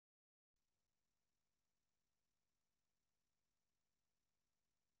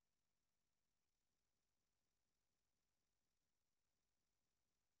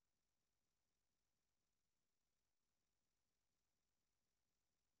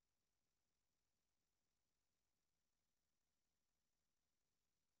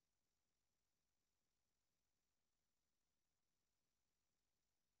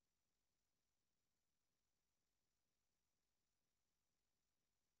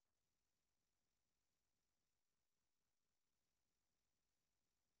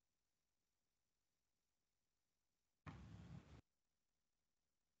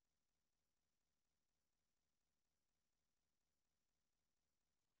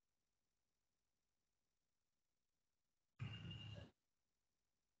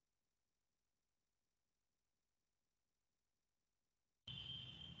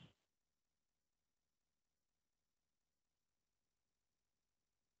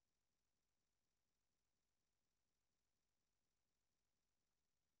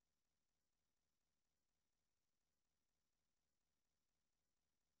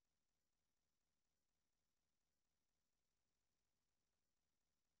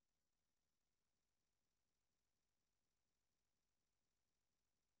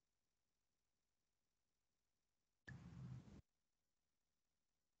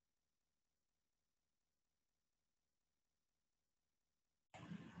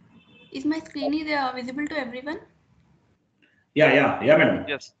Is my screen visible to everyone? Yeah, madam.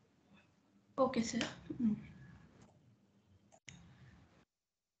 Yes. Okay, sir.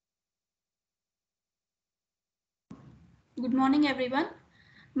 Good morning, everyone.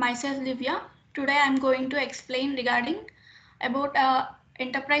 Myself Livia. Today I am going to explain regarding about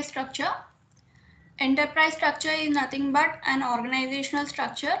enterprise structure. Enterprise structure is nothing but an organizational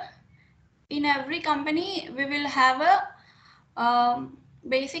structure. In every company, we will have a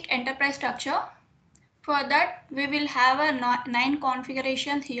basic enterprise structure. For that, we will have a 9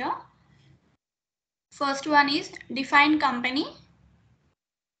 configurations here. First one is define company.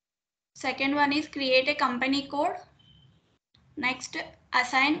 Second one is create a company code. Next,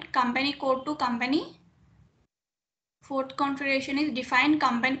 assign company code to company. Fourth configuration is define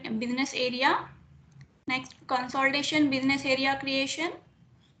company business area. Next, consolidation business area creation.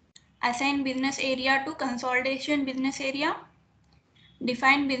 Assign business area to consolidation business area.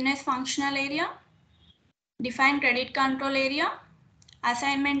 Define business functional area. Define credit control area.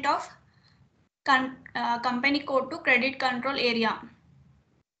 Assignment of company code to credit control area.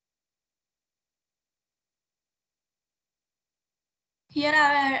 Here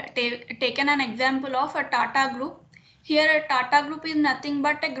I have taken an example of a Tata Group. Here a Tata Group is nothing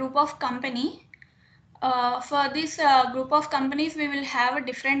but a group of company. For this group of companies, we will have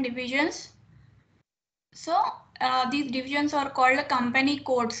different divisions. So these divisions are called company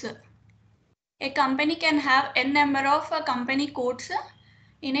codes. A company can have n number of company codes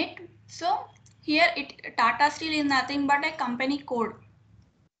in it. So here Tata Steel is nothing but a company code.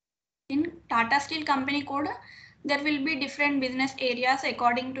 In Tata Steel company code, there will be different business areas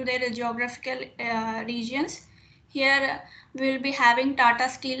according to their geographical regions. Here we will be having Tata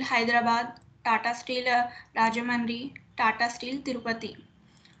Steel Hyderabad, Tata Steel Rajahmundry, Tata Steel Tirupati.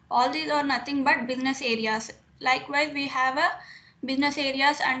 All these are nothing but business areas. Likewise, we have business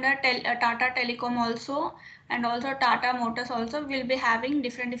areas under Tata Telecom also, and also Tata Motors also will be having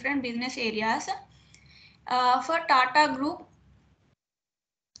different business areas. For Tata Group,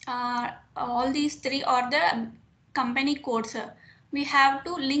 all these three are the company codes. We have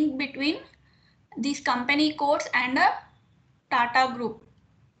to link between these company codes and a Tata Group.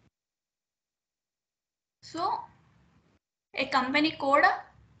 So a company code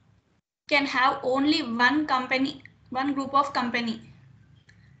can have only one company, one group of company,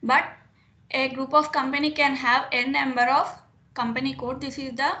 but a group of company can have n number of company code. This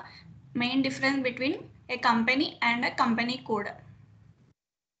is the main difference between a company and a company code.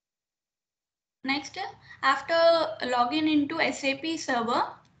 Next, after login into SAP server,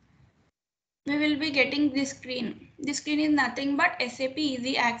 we will be getting this screen. This screen is nothing but SAP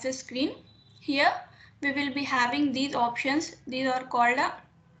Easy Access screen. Here we will be having these options. These are called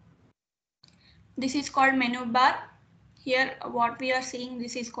this is called menu bar. Here what we are seeing,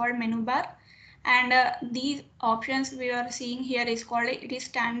 this is called menu bar, and these options we are seeing here is called it is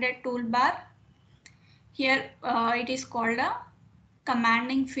standard toolbar. Here it is called a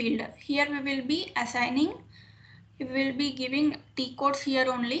commanding field. Here we will be assigning, we will be giving T codes here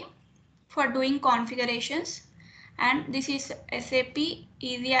only for doing configurations, and this is SAP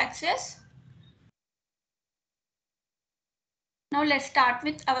Easy Access. Now let's start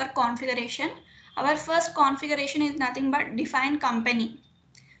with our configuration. Our first configuration is nothing but define company.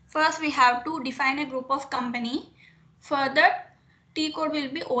 First we have to define a group of company. For that, T code will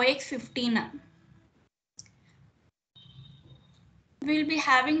be OX15. We will be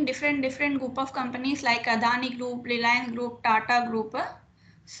having different group of companies like Adani Group, Reliance Group, Tata Group.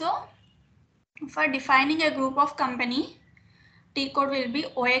 So for defining a group of company, T code will be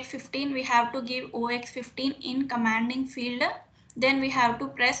OX15. We have to give OX15 in commanding field. Then we have to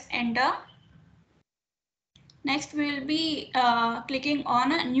press enter. Next we will be clicking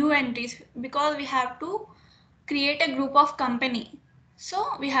on new entries because we have to create a group of company. So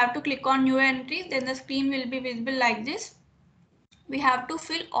we have to click on new entries. Then the screen will be visible like this. We have to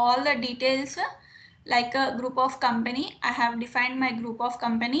fill all the details like a group of company. I have defined my group of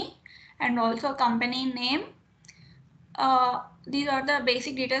company and also company name. These are the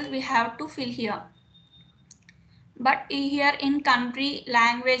basic details we have to fill here. But here in country,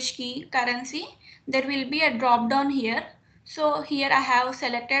 language key, currency, there will be a drop down here. So here I have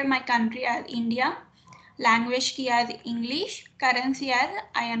selected my country as India, language key as English, currency as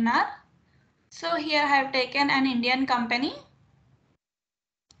INR. So here I have taken an Indian company.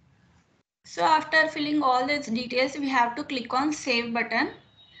 So after filling all these details, we have to click on save button.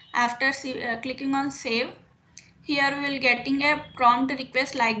 After clicking on save, here we will getting a prompt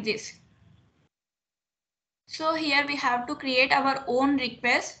request like this. So here we have to create our own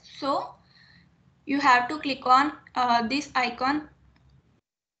request. So you have to click on this icon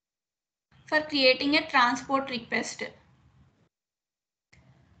for creating a transport request.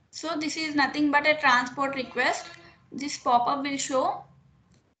 So this is nothing but a transport request. This pop-up will show,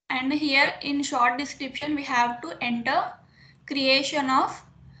 and here in short description we have to enter creation of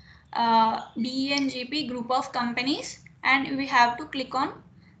DENGP group of companies, and we have to click on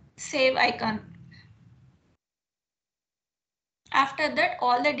save icon. After that,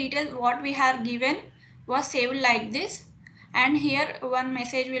 all the details what we have given was saved like this, and here one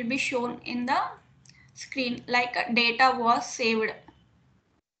message will be shown in the screen like data was saved.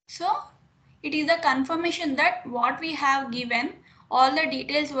 So it is a confirmation that what we have given, all the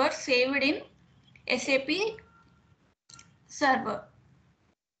details were saved in SAP server.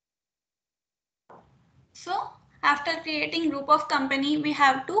 So after creating group of company, we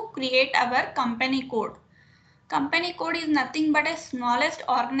have to create our company code. Company code is nothing but a smallest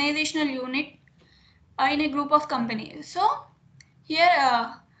organizational unit in a group of companies. So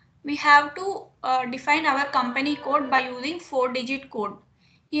here we have to define our company code by using 4-digit code.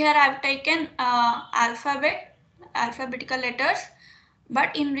 Here I have taken alphabetical letters,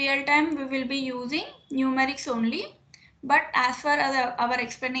 but in real time we will be using numerics only. But as for our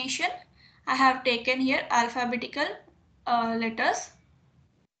explanation, I have taken here alphabetical letters.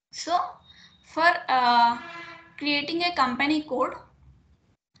 So for creating a company code,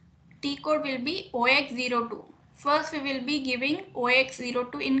 T code will be OX02. First we will be giving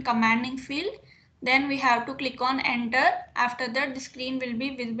OX02 in commanding field. Then we have to click on enter. After that the screen will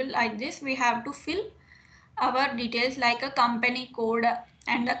be visible like this. We have to fill our details like a company code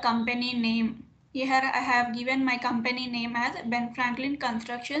and a company name. Here I have given my company name as Ben Franklin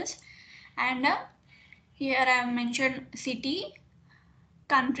Constructions, and here I have mentioned city,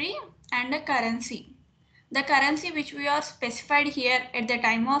 country and a currency. The currency which we are specified here at the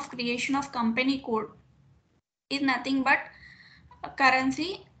time of creation of company code is nothing but a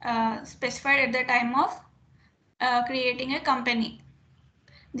currency specified at the time of creating a company.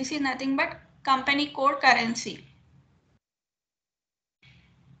 This is nothing but company code currency.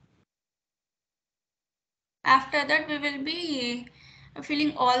 After that we will be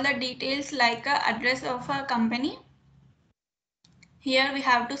filling all the details like address of a company. Here we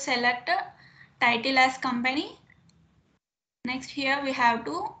have to select title as company. Next here we have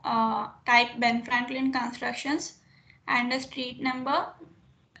to type Ben Franklin Constructions and a street number,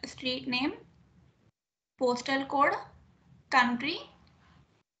 street name, postal code, country,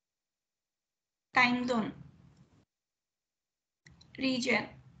 time zone, region.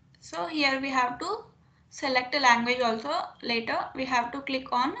 So here we have to select a language also. Later we have to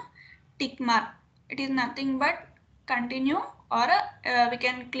click on tick mark. It is nothing but continue, or we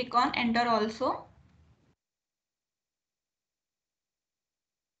can click on enter also.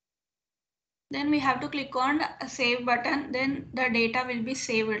 Then we have to click on save button. Then the data will be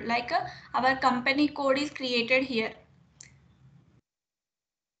saved, like our company code is created here.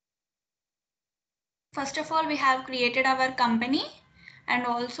 First of all we have created our company, and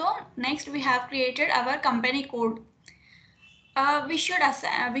also next we have created our company code. We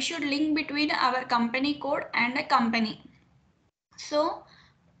should link between our company code and a company. So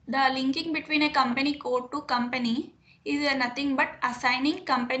the linking between a company code to company is nothing but assigning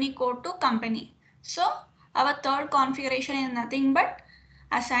company code to company. So our third configuration is nothing but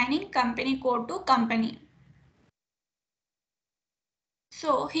assigning company code to company.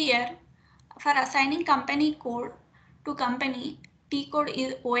 So here for assigning company code to company, T code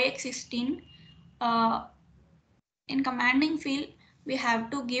is OX16. In commanding field we have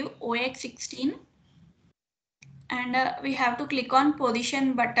to give OX16, and we have to click on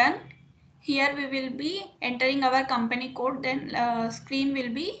position button. Here we will be entering our company code. Then screen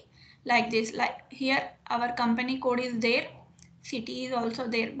will be like this, like here our company code is there, city is also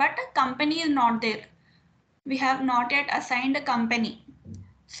there, but company is not there. We have not yet assigned a company.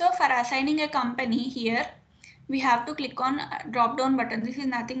 So for assigning a company, here we have to click on drop down button. This is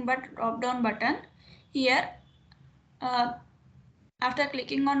nothing but drop down button. Here after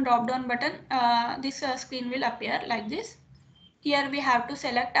clicking on drop down button, this screen will appear like this. Here we have to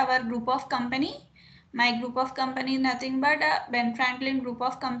select our group of company. My group of company is nothing but Ben Franklin group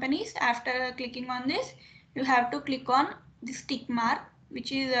of companies. After clicking on this, you have to click on this tick mark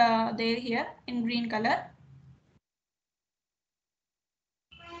which is there here in green color.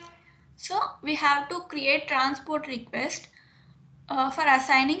 So we have to create transport request for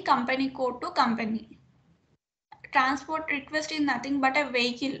assigning company code to company. Transport request is nothing but a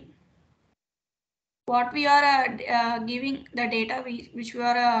vehicle. What we are giving the data which we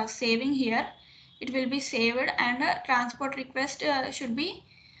are saving here, it will be saved, and a transport request should be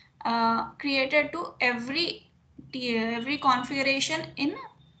created to every configuration in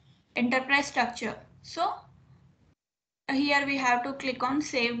enterprise structure. So here we have to click on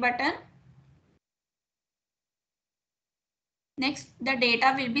save button. Next, the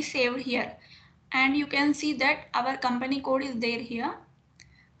data will be saved here, and you can see that our company code is there here.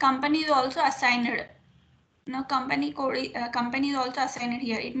 Company is also assigned. Now company code company is also assigned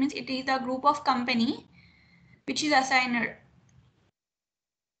here. It means it is a group of company which is assigned.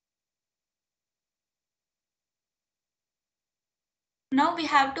 Now we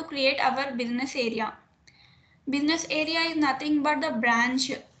have to create our business area. Business area is nothing but the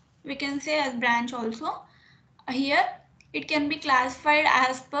branch. We can say as branch also. Here it can be classified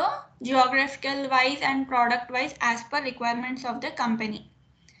as per geographical wise and product wise as per requirements of the company.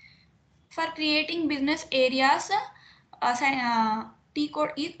 For creating business areas, T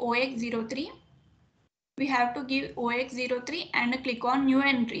code is OX03. We have to give OX03 and click on new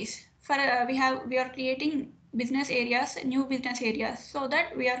entries. For we are creating business areas, new business areas, so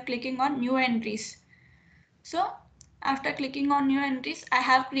that we are clicking on new entries. So after clicking on new entries, I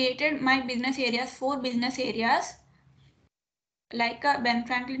have created my business areas, 4 business areas, like Ben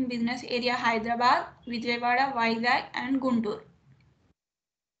Franklin business area Hyderabad, Vijayawada, Vizag and Guntur.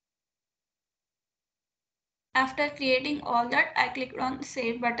 After creating all that, I clicked on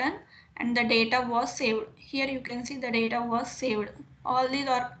save button and the data was saved. Here you can see the data was saved. All these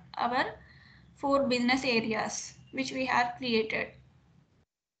are our 4 business areas which we have created.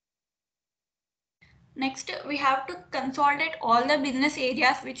 Next, we have to consolidate all the business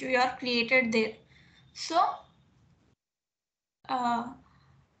areas which we are created there. So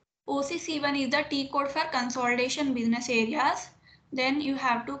OCC1 is the T code for consolidation business areas. Then you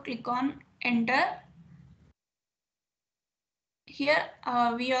have to click on enter. Here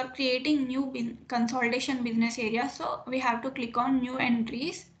we are creating new consolidation business area, so we have to click on new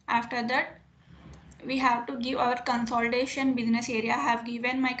entries. After that, we have to give our consolidation business area. I have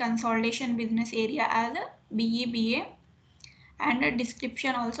given my consolidation business area as a BEBA, and a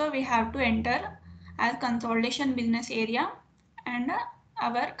description also we have to enter as consolidation business area, and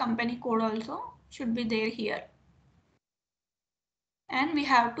our company code also should be there here. And we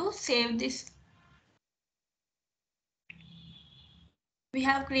have to save this. We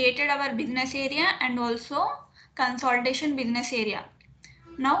have created our business area and also consolidation business area.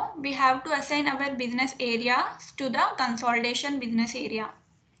 Now we have to assign our business areas to the consolidation business area.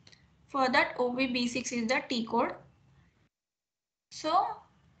 For that, OVB6 is the T code. So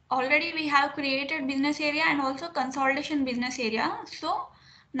already we have created business area and also consolidation business area. So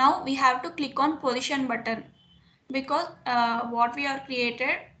now we have to click on position button, because what we are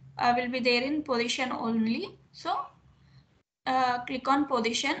created will be there in position only. So click on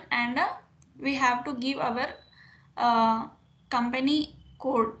position, and we have to give our company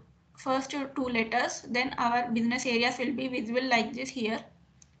code, first 2 letters, then our business areas will be visible like this here.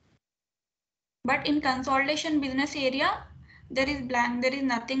 But in consolidation business area, there is blank, there is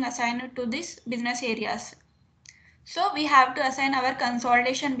nothing assigned to this business areas. So we have to assign our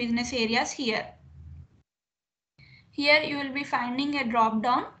consolidation business areas here. Here you will be finding a drop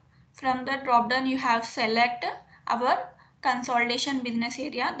down. From the drop down you have select our consolidation business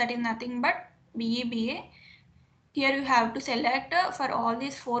area, that is nothing but BEBA. Here you have to select for all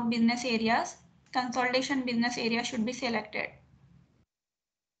these 4 business areas, consolidation business area should be selected.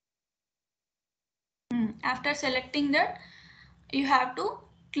 After selecting that, you have to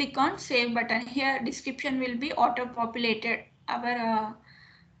click on save button. Here description will be auto populated. Our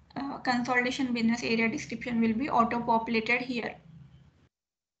consolidation business area description will be auto populated here.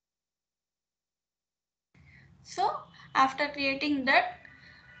 So after creating that,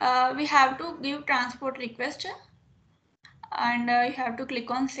 we have to give transport request, and you have to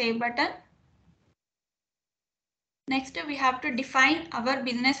click on save button. Next, we have to define our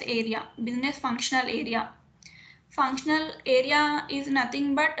business area, business functional area. Functional area is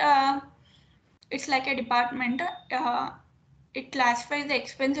nothing but it's like a department. It classifies the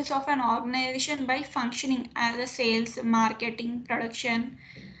expenses of an organization by functioning as a sales, marketing, production,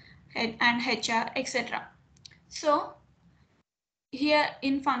 and HR, etc. So here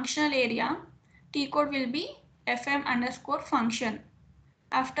in functional area, T code will be FM_function.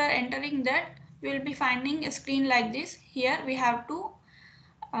 After entering that, we will be finding a screen like this. Here we have to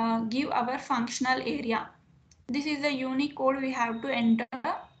give our functional area. This is the unique code we have to enter.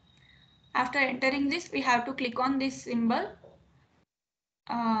 After entering this, we have to click on this symbol.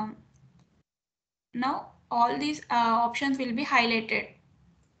 Now all these options will be highlighted.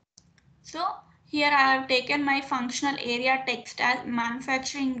 So here I have taken my functional area text as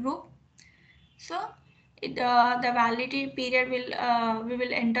manufacturing group. So the validity period will we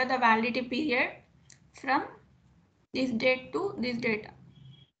will enter the validity period from this date to this date.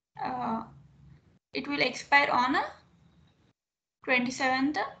 it will expire on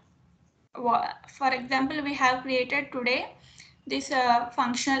 27th. For example, we have created today this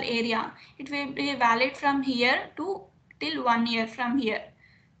functional area. It will be valid from here to till 1 year from here.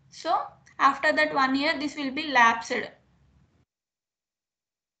 So after that 1 year, this will be lapsed.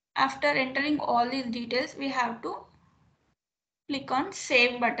 After entering all these details, we have to click on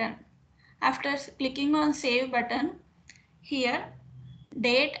save button. After clicking on save button, here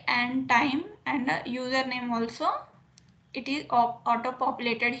date and time and username also, it is auto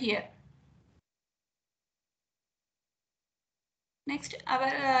populated here. Next,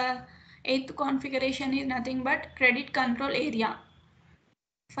 our eighth configuration is nothing but credit control area.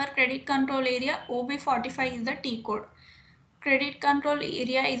 For credit control area, OB45 is the T code. Credit control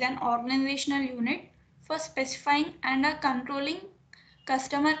area is an organizational unit for specifying and controlling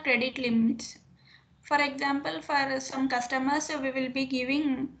customer credit limits. For example, for some customers, we will be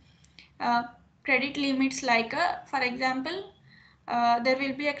giving credit limits like, for example, there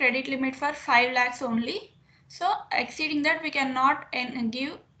will be a credit limit for 5 lakhs only. So exceeding that, we cannot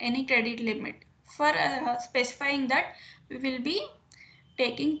give any credit limit. For specifying that, we will be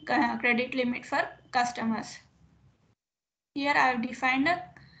taking credit limit for customers. Here I have defined a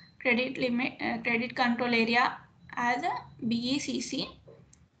credit limit, credit control area as a BECC,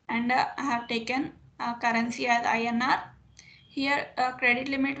 and I have taken currency as INR. Here credit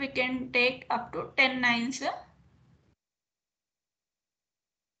limit we can take up to 10 nines.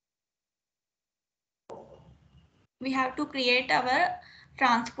 We have to create our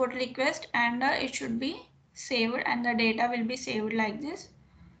transport request, and it should be saved, and the data will be saved like this.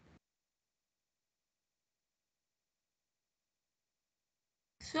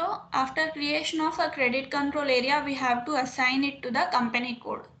 So after creation of a credit control area, we have to assign it to the company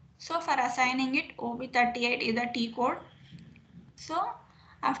code. So for assigning it, OB38 is the T code. So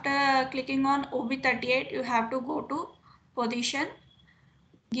after clicking on OB38, you have to go to position,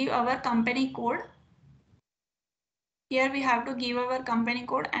 give our company code. Here we have to give our company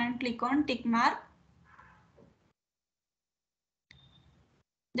code and click on tick mark.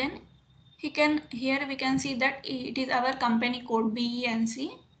 Then here we can see that it is our company code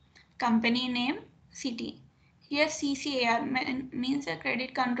BENC, company name, city. Here CCAR means a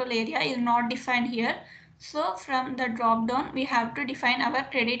credit control area is not defined here. So from the drop down we have to define our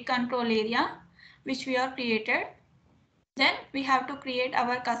credit control area which we are created. Then we have to create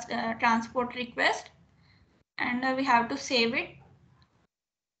our transport request, and we have to save it.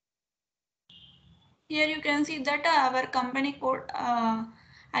 Here you can see that our company code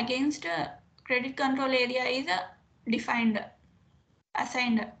against credit control area is defined,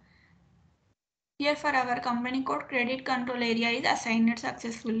 assigned. Here for our company code, credit control area is assigned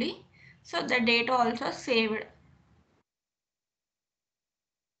successfully. So the data also saved.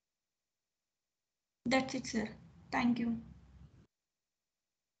 That's it, sir. Thank you.